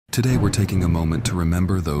Today we're taking a moment to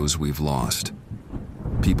remember those we've lost.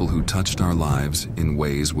 People who touched our lives in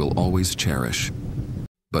ways we'll always cherish.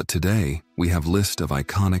 But today, we have a list of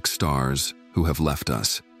iconic stars who have left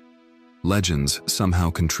us. Legends somehow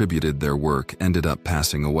contributed their work ended up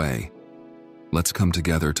passing away. Let's come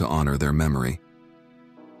together to honor their memory.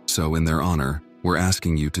 So in their honor, we're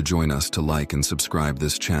asking you to join us to like and subscribe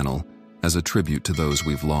this channel as a tribute to those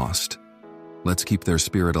we've lost. Let's keep their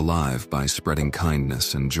spirit alive by spreading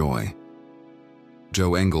kindness and joy.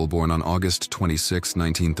 Joe Engle, born on August 26,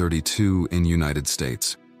 1932 in United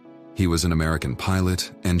States. He was an American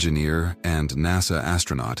pilot, engineer, and NASA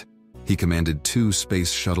astronaut. He commanded 2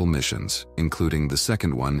 Space Shuttle missions, including the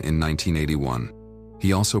second one in 1981.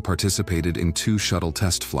 He also participated in 2 shuttle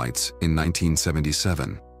test flights in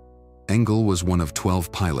 1977. Engle was one of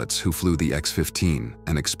 12 pilots who flew the X-15,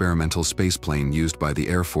 an experimental spaceplane used by the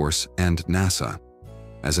Air Force and NASA.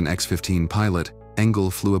 As an X-15 pilot,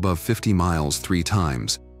 Engle flew above 50 miles 3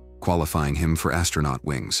 times, qualifying him for astronaut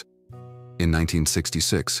wings. In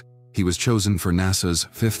 1966, he was chosen for NASA's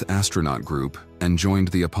 5th astronaut group and joined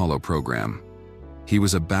the Apollo program. He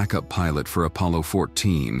was a backup pilot for Apollo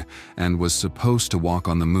 14 and was supposed to walk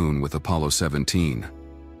on the moon with Apollo 17.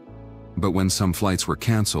 But when some flights were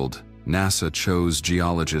canceled, NASA chose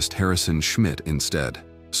geologist Harrison Schmitt instead,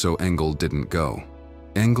 so Engle didn't go.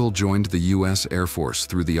 Engle joined the U.S. Air Force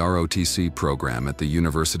through the ROTC program at the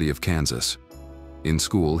University of Kansas. In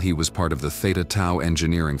school, he was part of the Theta Tau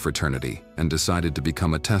engineering fraternity and decided to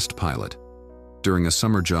become a test pilot. During a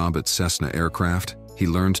summer job at Cessna Aircraft, he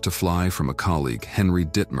learned to fly from a colleague, Henry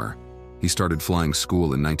Dittmer. He started flying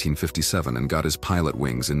school in 1957 and got his pilot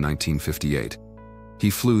wings in 1958. He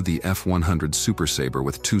flew the F-100 Super Sabre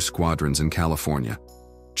with 2 squadrons in California.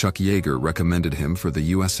 Chuck Yeager recommended him for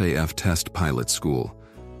the USAF Test Pilot School,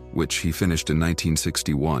 which he finished in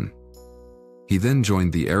 1961. He then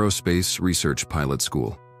joined the Aerospace Research Pilot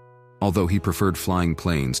School, although he preferred flying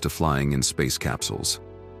planes to flying in space capsules.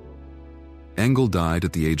 Engle died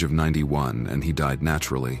at the age of 91, and he died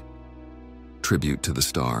naturally. Tribute to the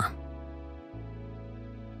star.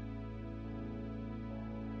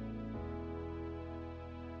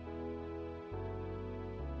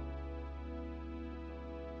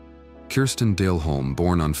 Kirsten Dehlholm,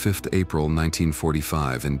 born on 5th April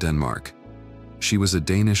 1945 in Denmark. She was a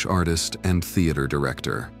Danish artist and theater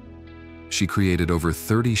director. She created over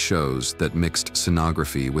 30 shows that mixed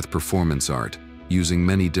scenography with performance art, using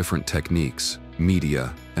many different techniques,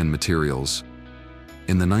 media, and materials.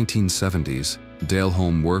 In the 1970s,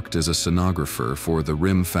 Dehlholm worked as a scenographer for the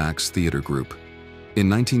Rimfax theater group. In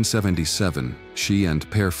 1977, she and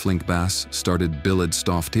Per Flinkbass started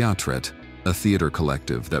Billedstofteatret, a theater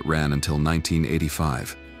collective that ran until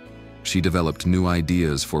 1985. She developed new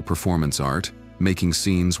ideas for performance art, making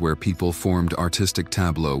scenes where people formed artistic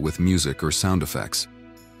tableau with music or sound effects.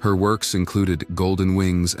 Her works included Golden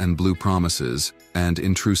Wings and Blue Promises and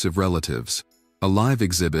Intrusive Relatives, a live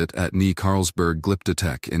exhibit at Ny Carlsberg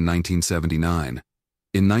Glyptotek in 1979.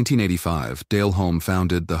 In 1985, Dehlholm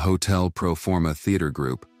founded the Hotel Pro Forma Theater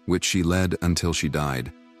Group, which she led until she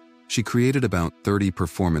died. She created about 30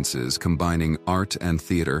 performances combining art and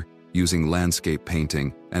theater, using landscape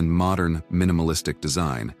painting and modern minimalistic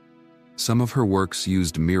design. Some of her works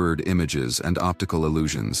used mirrored images and optical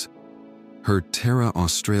illusions. Her Terra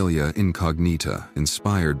Australia Incognita,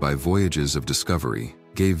 inspired by voyages of discovery,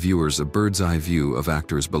 gave viewers a bird's-eye view of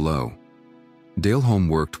actors below. Dehlholm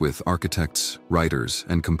worked with architects, writers,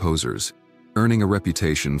 and composers, earning a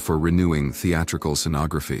reputation for renewing theatrical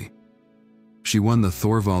scenography. She won the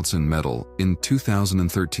Thorvaldsen Medal in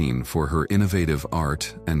 2013 for her innovative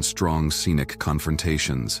art and strong scenic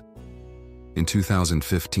confrontations. In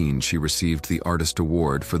 2015, she received the Artist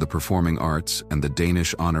Award for the Performing Arts and the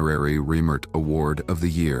Danish Honorary Remert Award of the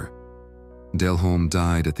Year. Dehlholm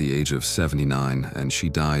died at the age of 79, and she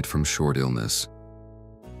died from short illness.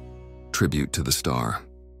 Tribute to the star.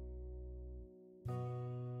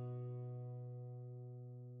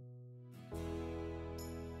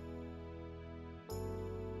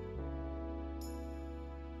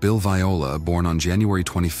 Bill Viola, born on January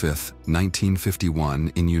 25,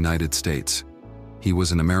 1951 in United States. He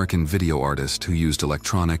was an American video artist who used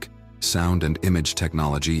electronic, sound and image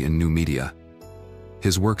technology in new media.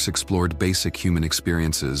 His works explored basic human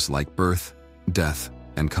experiences like birth, death,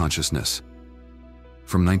 and consciousness.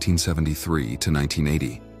 From 1973 to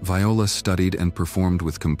 1980, Viola studied and performed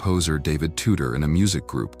with composer David Tudor in a music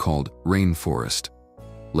group called Rainforest,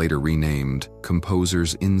 later renamed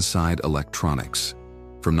Composers Inside Electronics.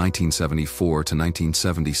 From 1974 to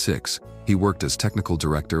 1976, he worked as technical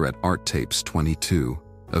director at Art Tapes 22,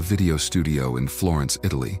 a video studio in Florence,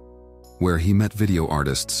 Italy. where he met video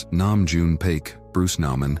artists Nam June Paik, Bruce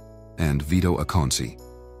Nauman, and Vito Acconci.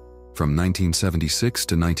 From 1976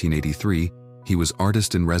 to 1983, he was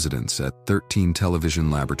artist-in-residence at 13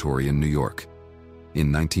 Television Laboratory in New York.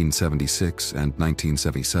 In 1976 and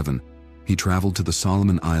 1977, he traveled to the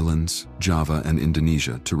Solomon Islands, Java, and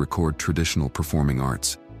Indonesia to record traditional performing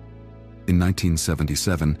arts. In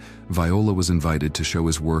 1977, Viola was invited to show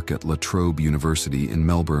his work at La Trobe University in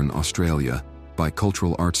Melbourne, Australia, by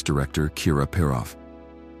cultural arts director Kira Peroff.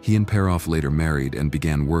 He and Peroff later married and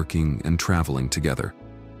began working and traveling together.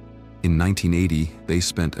 In 1980, they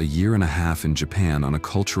spent a year and a half in Japan on a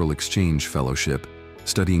cultural exchange fellowship,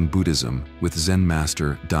 studying Buddhism with Zen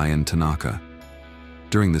master Dayan Tanaka.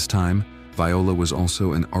 During this time, Viola was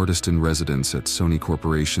also an artist-in-residence at Sony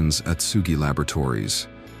Corporation's Atsugi Laboratories.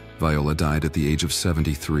 Viola died at the age of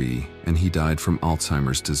 73, and he died from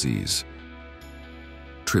Alzheimer's disease.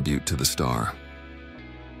 Tribute to the star.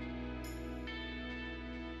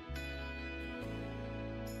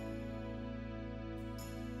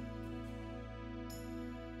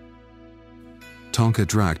 Tonke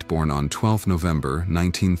Dracht, born on 12 November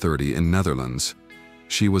 1930 in Netherlands.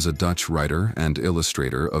 She was a Dutch writer and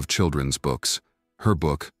illustrator of children's books. Her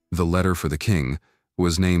book, The Letter for the King,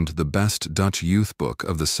 was named the best Dutch youth book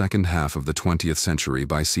of the second half of the 20th century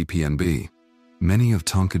by CPNB. Many of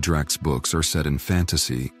Tonke Dracht's books are set in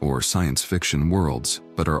fantasy or science fiction worlds,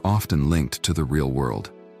 but are often linked to the real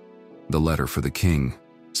world. The Letter for the King,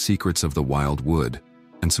 Secrets of the Wild Wood,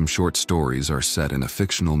 and some short stories are set in a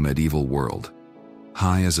fictional medieval world.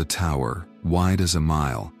 High as a tower, wide as a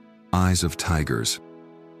mile, eyes of tigers.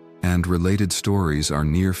 And related stories are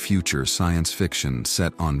near-future science fiction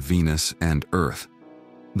set on Venus and Earth.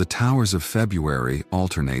 The Towers of February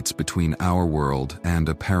alternates between our world and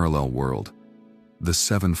a parallel world. The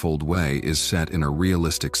Sevenfold Way is set in a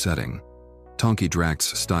realistic setting. Tonke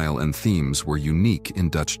Dracht's style and themes were unique in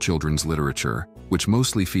Dutch children's literature, which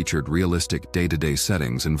mostly featured realistic day-to-day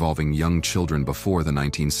settings involving young children before the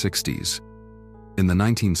 1960s. In the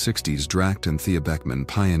 1960s, Dracht and Thea Beckman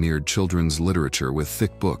pioneered children's literature with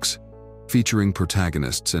thick books, featuring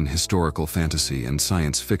protagonists in historical fantasy and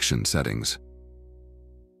science fiction settings.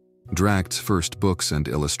 Dracht's first books and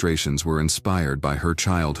illustrations were inspired by her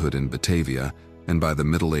childhood in Batavia and by the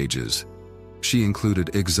Middle Ages. She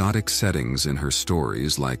included exotic settings in her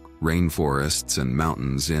stories like rainforests and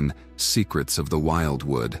mountains in Secrets of the Wild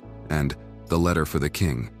Wood and The Letter for the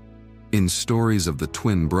King. In Stories of the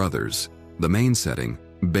Twin Brothers, the main setting,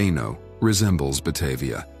 Beno, resembles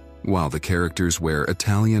Batavia, while the characters wear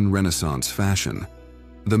Italian Renaissance fashion.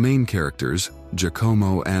 The main characters,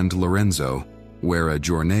 Giacomo and Lorenzo, wear a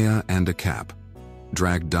giornea and a cap.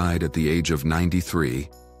 Dracht died at the age of 93,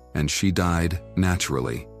 and she died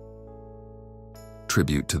naturally.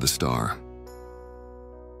 Tribute to the star.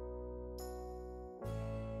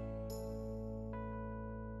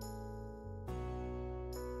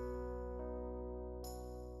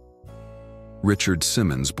 Richard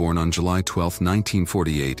Simmons, born on July 12,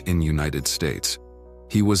 1948 in United States.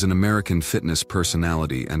 He was an American fitness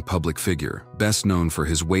personality and public figure, best known for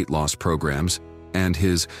his weight loss programs and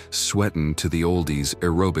his Sweatin to the Oldies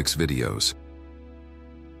aerobics videos.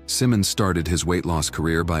 Simmons started his weight loss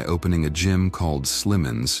career by opening a gym called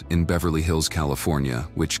Slimmins in Beverly Hills, California,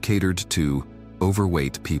 which catered to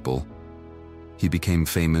overweight people. He became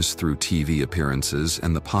famous through TV appearances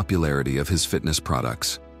and the popularity of his fitness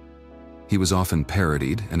products. He was often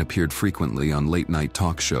parodied and appeared frequently on late-night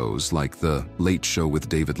talk shows like The Late Show with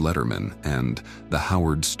David Letterman and The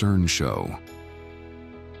Howard Stern Show.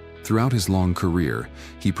 Throughout his long career,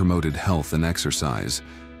 he promoted health and exercise,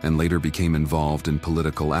 and later became involved in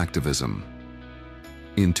political activism.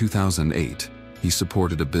 In 2008, he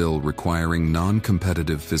supported a bill requiring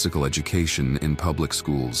non-competitive physical education in public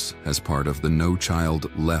schools as part of the No Child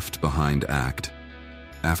Left Behind Act.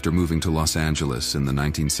 After moving to Los Angeles in the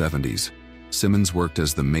 1970s, Simmons worked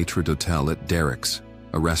as the maitre d'hotel at Derrick's,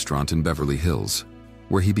 a restaurant in Beverly Hills,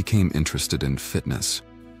 where he became interested in fitness.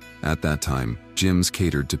 At that time, gyms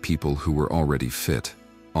catered to people who were already fit,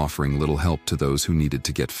 offering little help to those who needed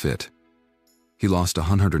to get fit. He lost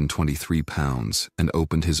 123 pounds and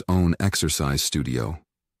opened his own exercise studio,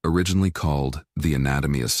 originally called the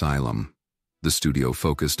Anatomy Asylum. The studio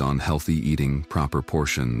focused on healthy eating, proper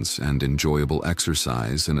portions, and enjoyable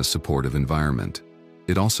exercise in a supportive environment.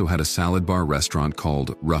 It also had a salad bar restaurant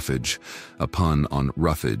called Roughage, a pun on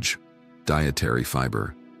roughage, dietary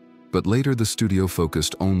fiber. But later the studio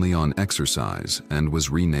focused only on exercise and was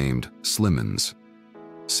renamed Slimmins.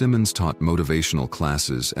 Simmons taught motivational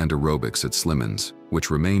classes and aerobics at Slimmins, which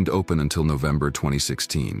remained open until November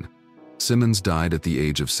 2016. Simmons died at the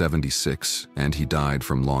age of 76, and he died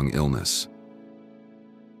from long illness.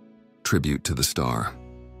 Tribute to the star.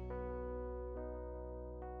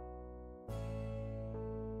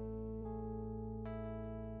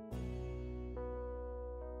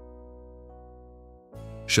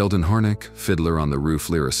 Sheldon Harnick, Fiddler on the Roof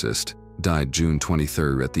lyricist, died June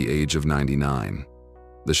 23 at the age of 99.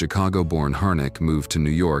 The Chicago-born Harnick moved to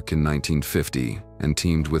New York in 1950 and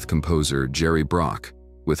teamed with composer Jerry Brock,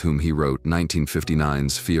 with whom he wrote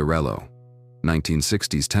 1959's Fiorello,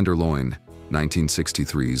 1960's Tenderloin,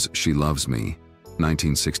 1963's She Loves Me,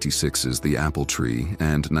 1966's The Apple Tree,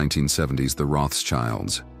 and 1970's The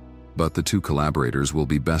Rothschilds. But the two collaborators will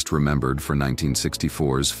be best remembered for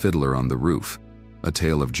 1964's Fiddler on the Roof, a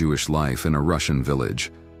tale of Jewish life in a Russian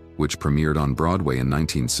village, which premiered on Broadway in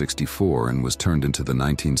 1964 and was turned into the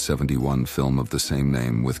 1971 film of the same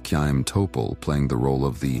name with Chaim Topol playing the role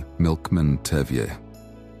of the milkman Tevye.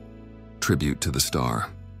 Tribute to the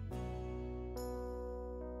star.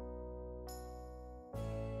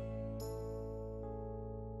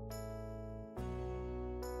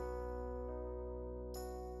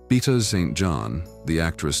 Beta St. John, the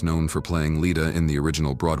actress known for playing Lita in the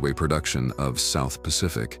original Broadway production of South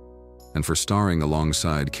Pacific, and for starring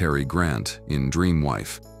alongside Cary Grant in Dream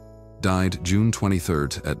Wife, died June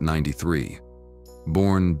 23 at 93.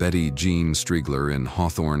 Born Betty Jean Striegler in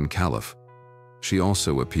Hawthorne, Calif. She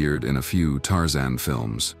also appeared in a few Tarzan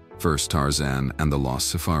films, first Tarzan and the Lost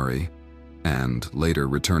Safari, and later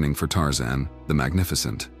returning for Tarzan, the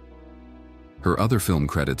Magnificent. Her other film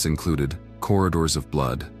credits included Corridors of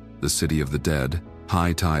Blood, The City of the Dead,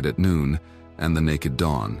 High Tide at Noon, and The Naked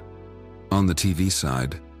Dawn. On the TV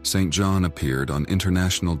side, St. John appeared on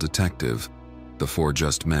International Detective, The Four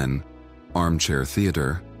Just Men, Armchair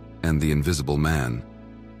Theater, and The Invisible Man,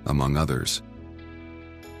 among others.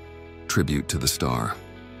 Tribute to the star.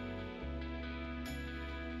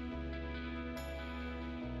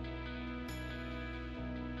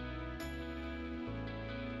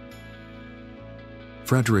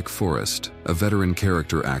 Frederick Forrest, a veteran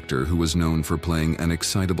character actor who was known for playing an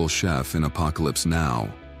excitable chef in Apocalypse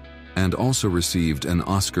Now, and also received an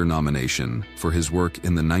Oscar nomination for his work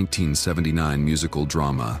in the 1979 musical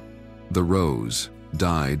drama, The Rose,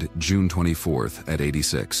 died June 24 at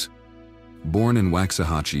 86. Born in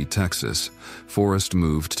Waxahachie, Texas, Forrest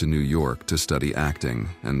moved to New York to study acting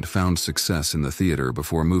and found success in the theater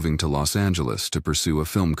before moving to Los Angeles to pursue a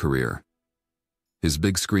film career. His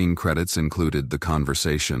big screen credits included The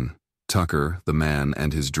Conversation, Tucker, The Man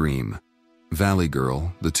and His Dream, Valley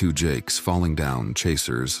Girl, The Two Jakes, Falling Down,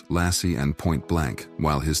 Chasers, Lassie, and Point Blank,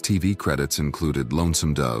 while his TV credits included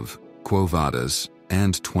Lonesome Dove, Quo Vadis,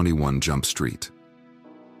 and 21 Jump Street.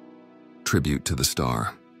 Tribute to the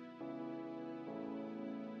star.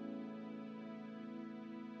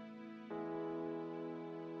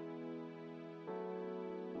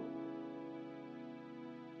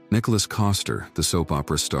 Nicholas Coster, the soap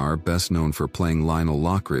opera star best known for playing Lionel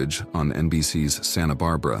Lockridge on NBC's Santa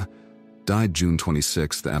Barbara, died June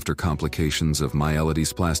 26 after complications of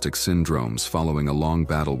myelodysplastic syndromes following a long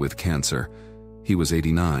battle with cancer. He was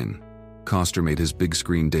 89. Coster made his big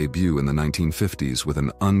screen debut in the 1950s with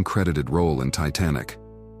an uncredited role in Titanic.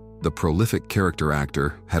 The prolific character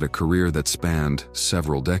actor had a career that spanned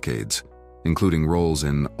several decades, including roles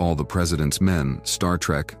in All the President's Men, Star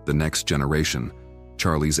Trek: The Next Generation,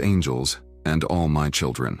 Charlie's Angels, and All My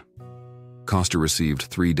Children. Coster received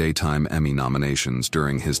 3 Daytime Emmy nominations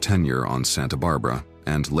during his tenure on Santa Barbara,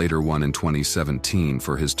 and later won in 2017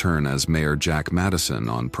 for his turn as Mayor Jack Madison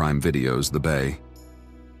on Prime Video's The Bay.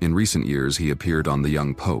 In recent years, he appeared on The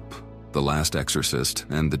Young Pope, The Last Exorcist,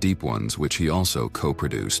 and The Deep Ones, which he also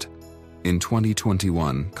co-produced. In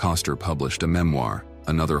 2021, Coster published a memoir,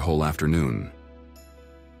 Another Whole Afternoon.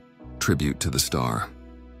 Tribute to the star.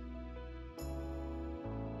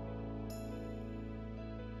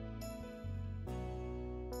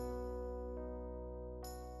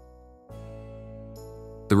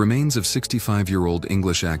 The remains of 65-year-old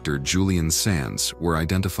English actor Julian Sands were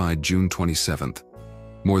identified June 27th,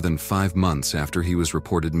 more than 5 months after he was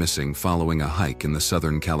reported missing following a hike in the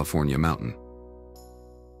Southern California mountain.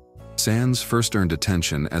 Sands first earned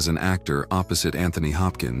attention as an actor opposite Anthony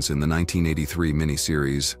Hopkins in the 1983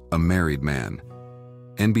 miniseries A Married Man,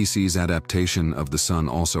 NBC's adaptation of The Sun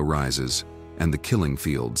Also Rises and The Killing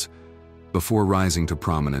Fields, before rising to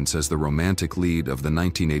prominence as the romantic lead of the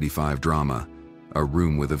 1985 drama A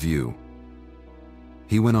Room with a View.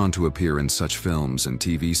 He went on to appear in such films and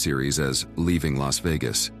TV series as Leaving Las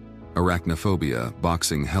Vegas, Arachnophobia,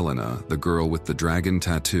 Boxing Helena, The Girl with the Dragon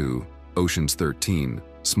Tattoo, Ocean's 13,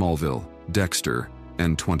 Smallville, Dexter,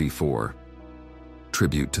 and 24.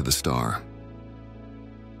 Tribute to the Star.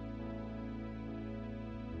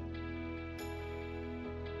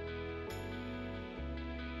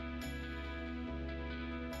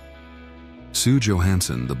 Sue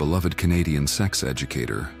Johansen, the beloved Canadian sex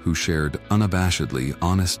educator who shared unabashedly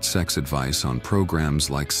honest sex advice on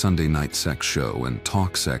programs like Sunday Night Sex Show and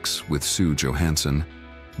Talk Sex with Sue Johansen,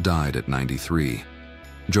 died at 93.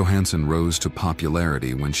 Johansen rose to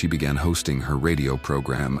popularity when she began hosting her radio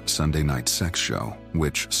program Sunday Night Sex Show,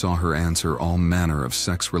 which saw her answer all manner of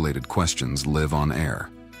sex-related questions live on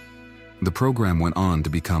air. The program went on to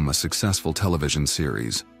become a successful television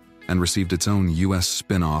series and received its own U.S.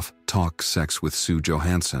 spin-off, Talk Sex with Sue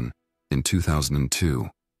Johansen, in 2002.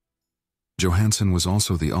 Johansen was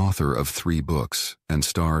also the author of 3 books and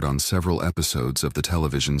starred on several episodes of the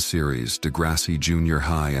television series Degrassi Junior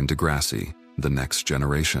High and Degrassi, The Next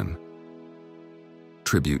Generation.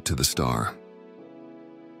 Tribute to the Star.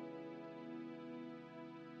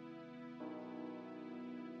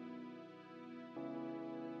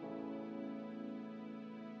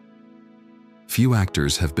 Few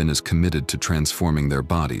actors have been as committed to transforming their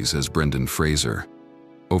bodies as Brendan Fraser.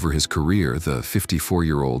 Over his career, the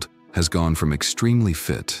 54-year-old has gone from extremely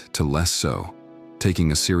fit to less so,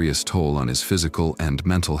 taking a serious toll on his physical and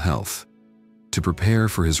mental health. To prepare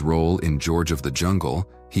for his role in George of the Jungle,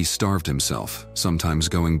 he starved himself, sometimes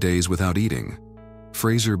going days without eating.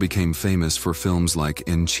 Fraser became famous for films like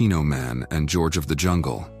Encino Man and George of the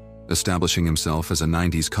Jungle, establishing himself as a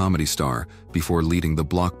 90s comedy star before leading the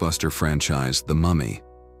blockbuster franchise The Mummy.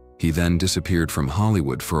 He then disappeared from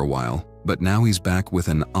Hollywood for a while, but now he's back with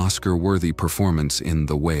an Oscar-worthy performance in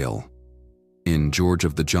The Whale. In George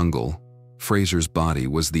of the Jungle, Fraser's body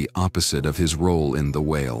was the opposite of his role in The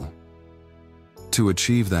Whale. To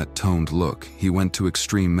achieve that toned look, he went to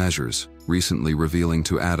extreme measures, recently revealing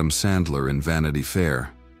to Adam Sandler in Vanity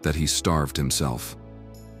Fair that he starved himself.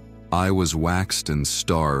 "I was waxed and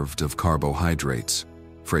starved of carbohydrates,"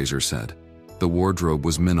 Fraser said. "The wardrobe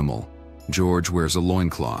was minimal. George wears a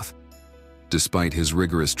loincloth. Despite his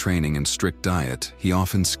rigorous training and strict diet, he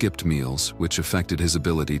often skipped meals, which affected his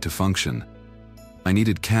ability to function. I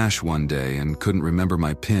needed cash one day and couldn't remember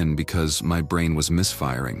my PIN because my brain was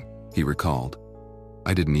misfiring," he recalled.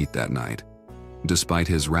 "I didn't eat that night." Despite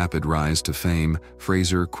his rapid rise to fame,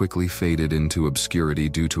 Fraser quickly faded into obscurity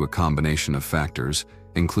due to a combination of factors,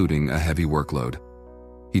 including a heavy workload.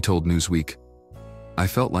 He told Newsweek, "I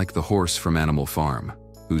felt like the horse from Animal Farm,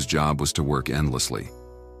 whose job was to work endlessly.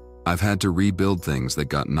 I've had to rebuild things that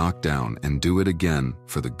got knocked down and do it again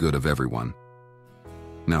for the good of everyone."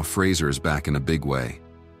 Now Fraser is back in a big way,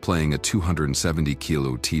 playing a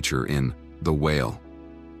 270-kilo teacher in The Whale,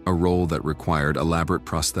 a role that required elaborate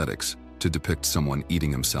prosthetics to depict someone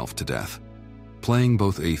eating himself to death. Playing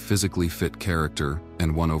both a physically fit character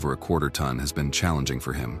and one over a quarter ton has been challenging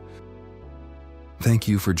for him. Thank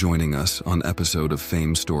you for joining us on episode of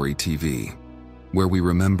Fame Story TV, where we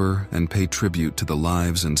remember and pay tribute to the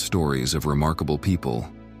lives and stories of remarkable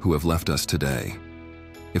people who have left us today.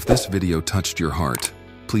 If this video touched your heart,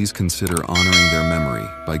 please consider honoring their memory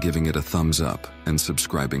by giving it a thumbs up and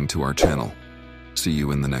subscribing to our channel. See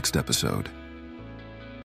you in the next episode.